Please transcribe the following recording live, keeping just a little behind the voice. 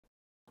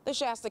The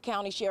Shasta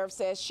County Sheriff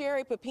says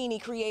Sherry Papini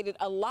created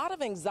a lot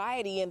of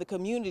anxiety in the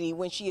community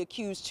when she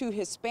accused 2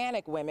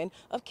 Hispanic women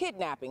of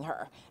kidnapping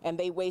her, and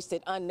they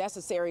wasted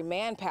unnecessary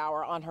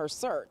manpower on her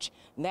search.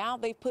 Now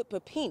they've put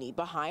Papini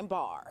behind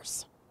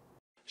bars.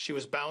 She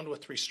was bound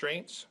with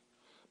restraints,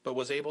 but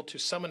was able to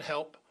summon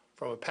help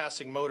from a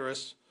passing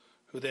motorist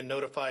who then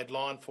notified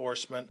law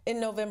enforcement.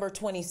 In November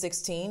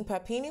 2016,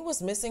 Papini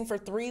was missing for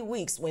 3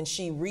 weeks when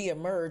she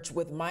re-emerged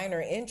with minor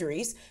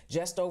injuries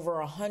just over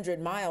 100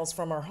 miles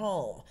from her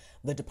home.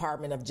 The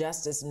Department of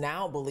Justice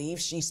now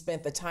believes she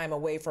spent the time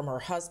away from her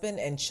husband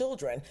and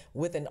children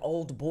with an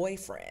old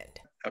boyfriend.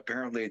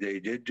 Apparently,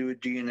 they did do a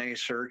DNA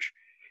search,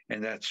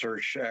 and that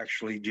search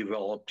actually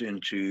developed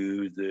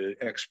into the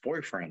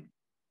ex-boyfriend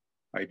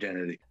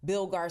identity.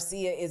 Bill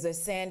Garcia is a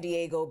San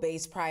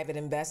Diego-based private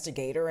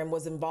investigator and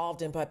was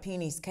involved in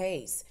Papini's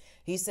case.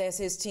 He says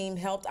his team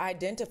helped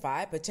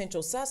identify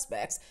potential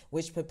suspects,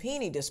 which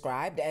Papini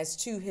described as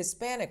 2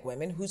 Hispanic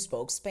women who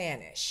spoke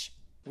Spanish.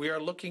 We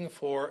are looking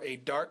for a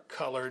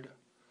dark-colored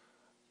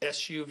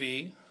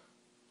SUV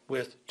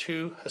with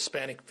 2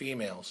 Hispanic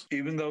females.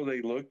 Even though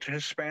they looked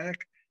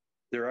Hispanic,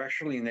 they're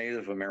actually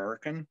Native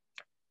American.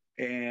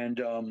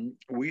 And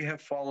we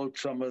have followed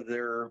some of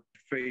their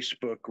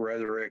Facebook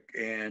rhetoric,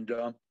 and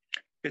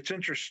it's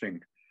interesting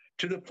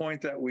to the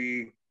point that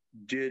we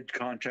did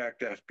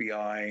contact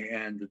FBI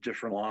and the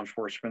different law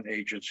enforcement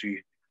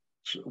agencies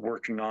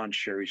working on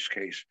Sherry's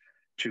case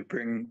to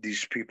bring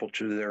these people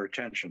to their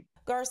attention.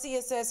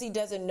 Garcia says he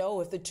doesn't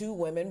know if the 2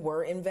 women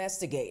were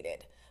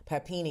investigated.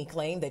 Papini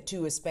claimed that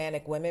 2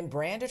 Hispanic women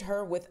branded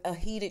her with a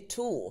heated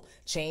tool,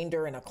 chained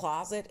her in a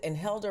closet, and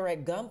held her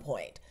at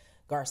gunpoint.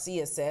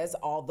 Garcia says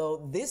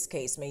although this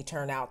case may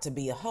turn out to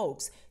be a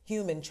hoax,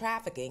 human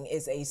trafficking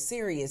is a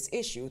serious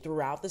issue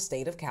throughout the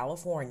state of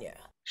California.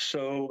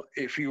 So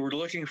if you were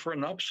looking for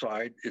an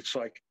upside, it's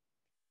like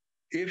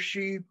if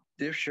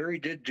Sherry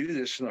did do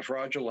this in a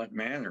fraudulent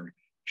manner,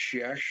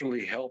 she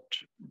actually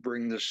helped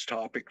bring this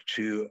topic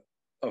to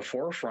a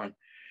forefront,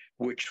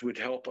 which would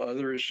help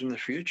others in the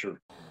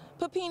future.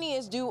 Papini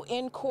is due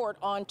in court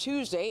on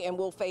Tuesday and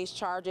will face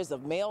charges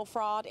of mail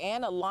fraud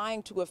and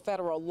lying to a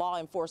federal law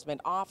enforcement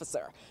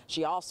officer.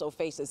 She also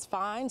faces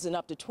fines and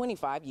up to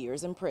 25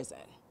 years in prison.